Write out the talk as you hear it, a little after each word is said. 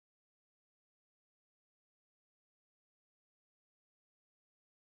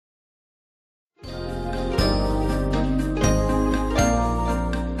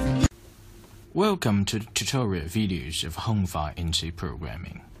Welcome to the tutorial videos of hongfa in C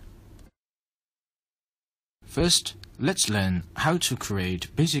programming. First, let's learn how to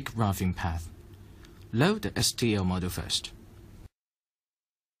create basic roughing path. Load the STL model first.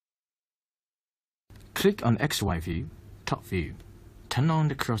 Click on XY view, top view. Turn on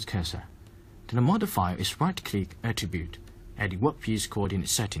the cross cursor. Then the model file is right-click Attribute, add the workpiece coordinate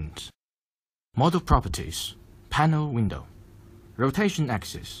settings. Model properties, panel window, rotation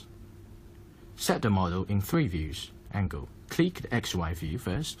axis. Set the model in 3 views, angle. Click the XY view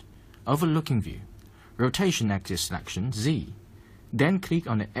first, overlooking view, rotation axis selection Z. Then click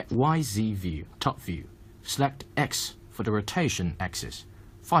on the YZ view, top view. Select X for the rotation axis.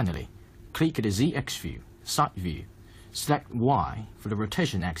 Finally, click the ZX view, side view. Select Y for the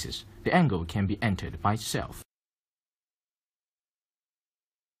rotation axis. The angle can be entered by itself.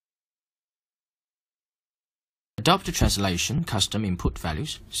 Adopt the translation custom input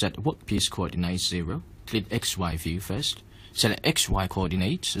values. Set workpiece coordinates 0. Click XY view first. Select XY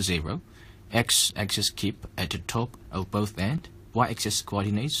coordinates 0. X-axis keep at the top of both ends. Y-axis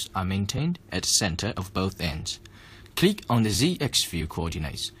coordinates are maintained at the center of both ends. Click on the ZX view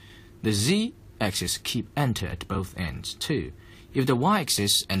coordinates. The Z-axis keep enter at both ends too. If the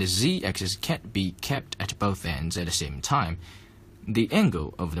Y-axis and the Z-axis can't be kept at both ends at the same time, the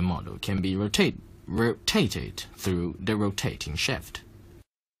angle of the model can be rotated through the rotating shaft.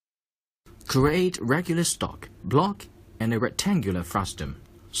 Create regular stock, block, and a rectangular frustum.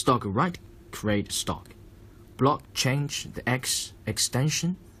 Stock right, create stock. Block change the X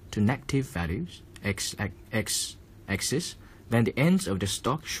extension to negative values, X axis, then the ends of the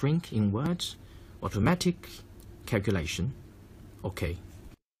stock shrink inwards. Automatic calculation. OK.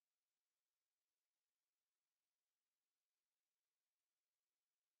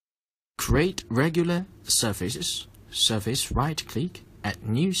 Create regular surfaces. Surface right-click, add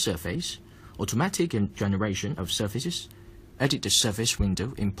new surface. Automatic generation of surfaces. Edit the surface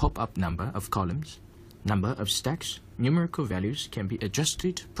window in pop-up number of columns. Number of stacks. Numerical values can be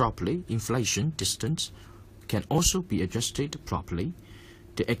adjusted properly. Inflation distance can also be adjusted properly.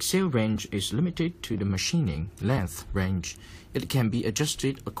 The Excel range is limited to the machining length range. It can be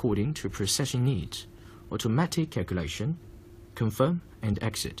adjusted according to processing needs. Automatic calculation. Confirm and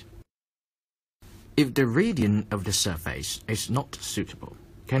exit. If the radius of the surface is not suitable,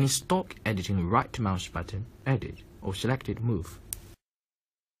 can stock editing right mouse button, edit, or selected move.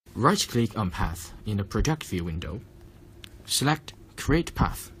 Right-click on path in the project view window. Select create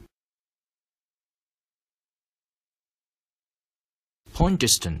path. Point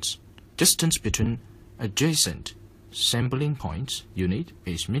distance. Distance between adjacent sampling points unit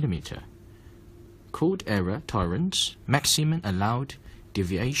is millimeter. Code error tolerance. Maximum allowed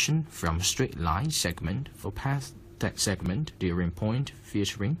deviation from straight line segment for path that segment during point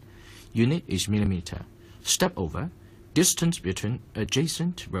filtering unit is millimeter. Step over. Distance between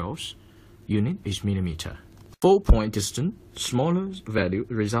adjacent rows unit is millimeter. 4-point distance, smaller value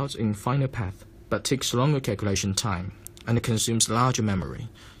results in finer path, but takes longer calculation time and consumes larger memory.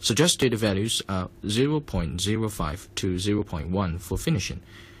 Suggested values are 0.05 to 0.1 for finishing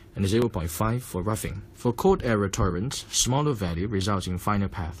and 0.5 for roughing. For code error tolerance, smaller value results in finer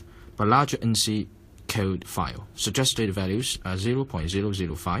path, but larger NC code file. Suggested values are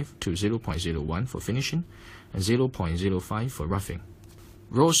 0.005 to 0.01 for finishing and 0.05 for roughing.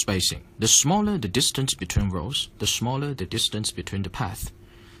 Row spacing. The smaller the distance between rows, the smaller the distance between the path.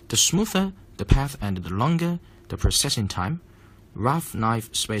 The smoother the path and the longer the processing time. Rough knife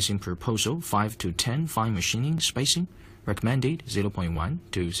spacing proposal 5 to 10 fine machining spacing. Recommended 0.1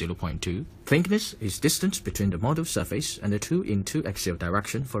 to 0.2. Thickness is distance between the model surface and the tool in 2 axial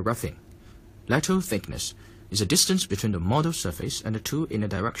direction for roughing. Lateral thickness is the distance between the model surface and the tool in a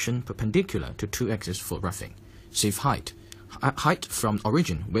direction perpendicular to 2 axes for roughing. Sieve height. Height from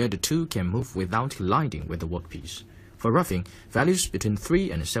origin where the tool can move without colliding with the workpiece. For roughing, values between 3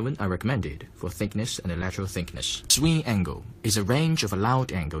 and 7 are recommended for thickness and lateral thickness. Swing angle is a range of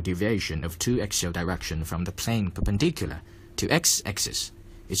allowed angle deviation of 2 axial direction from the plane perpendicular to x-axis.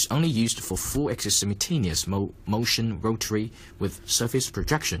 It's only used for 4-axis simultaneous motion rotary with surface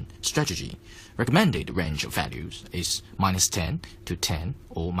projection strategy. Recommended range of values is -10 to 10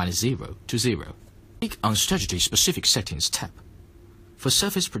 or -0 to 0. Click on Strategy Specific Settings tab. For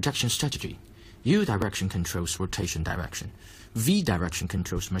surface projection strategy, U direction controls rotation direction. V direction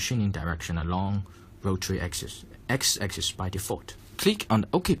controls machining direction along rotary axis. X axis by default. Click on the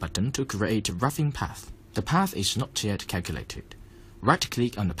OK button to create a roughing path. The path is not yet calculated.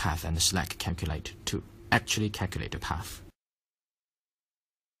 Right-click on the path and select Calculate to actually calculate the path.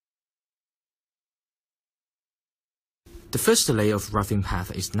 The first layer of roughing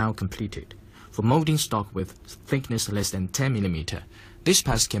path is now completed. For molding stock with thickness less than 10 mm, this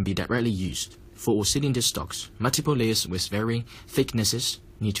path can be directly used. For all cylinder stocks, multiple layers with varying thicknesses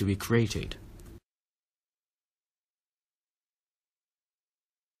need to be created.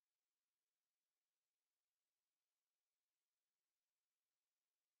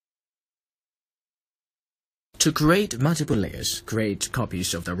 To create multiple layers, create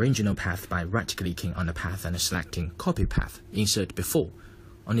copies of the original path by right-clicking on the path and selecting Copy Path, Insert Before.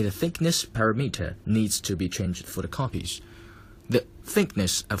 Only the thickness parameter needs to be changed for the copies. The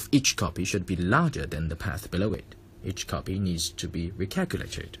thickness of each copy should be larger than the path below it. Each copy needs to be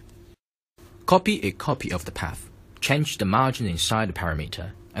recalculated. Copy a copy of the path. Change the margin inside the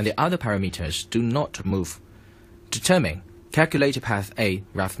parameter, and the other parameters do not move. Determine calculate path A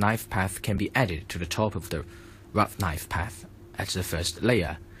rough knife path can be added to the top of the rough knife path as the first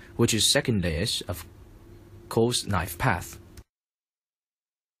layer, which is second layers of coarse knife path.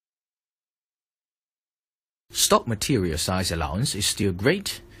 Stock material size allowance is still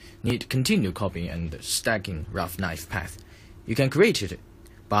great. Need continue copying and stacking rough knife path. You can create it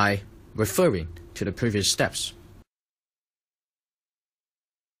by referring to the previous steps.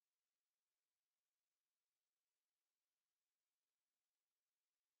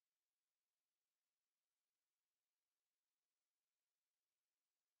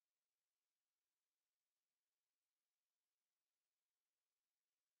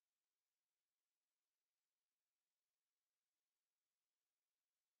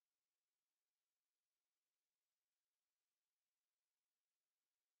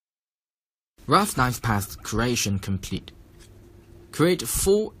 Rough knife path creation complete. Create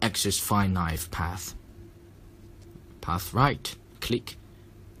 4-axis fine knife path. Path right, click,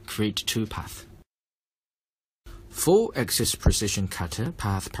 create 2 path. 4-axis precision cutter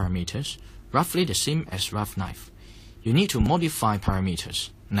path parameters, roughly the same as rough knife. You need to modify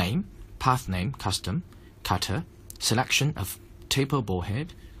parameters: name, path name custom, cutter, selection of taper bore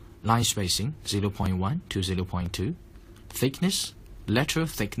head, line spacing 0.1 to 0.2, thickness, lateral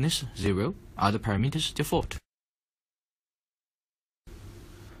thickness 0, other parameters default.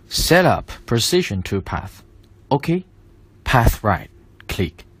 Set up precision to path. OK. Path right.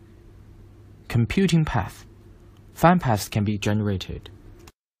 Click. Computing path. Fine path can be generated.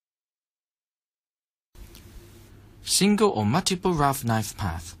 Single or multiple rough knife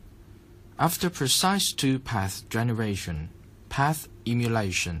path. After precise 2-path generation, path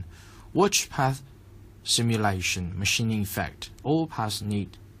emulation, watch path simulation, machining effect, all paths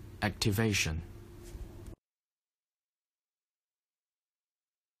need activation.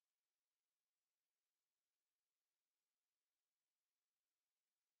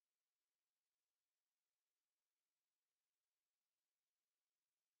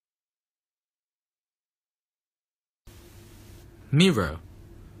 Mirror.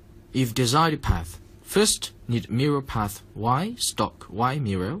 If desired path, first need mirror path Y, stock Y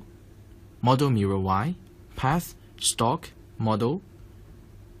mirror, model mirror Y, path, stock, model,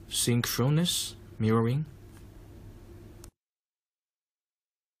 synchronous mirroring.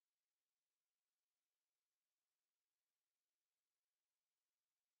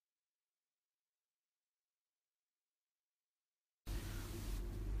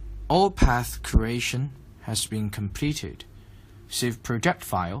 All path creation has been completed. Save project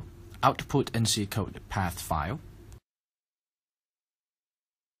file, output NC code path file.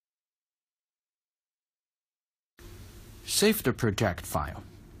 Save the project file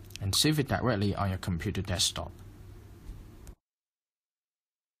and save it directly on your computer desktop.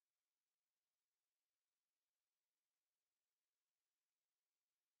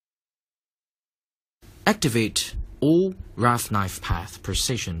 Activate all rough knife path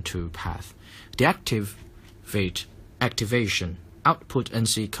precision to path. Deactivate activation, output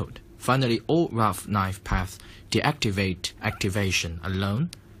NC code. Finally, all rough knife path deactivate activation alone.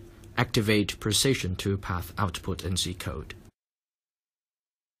 Activate precision to path, output NC code.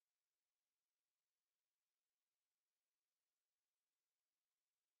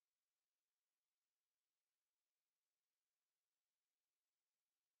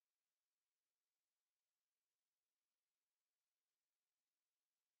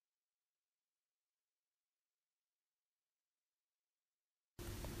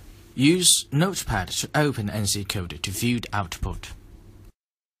 Use Notepad to open NC code to view the output.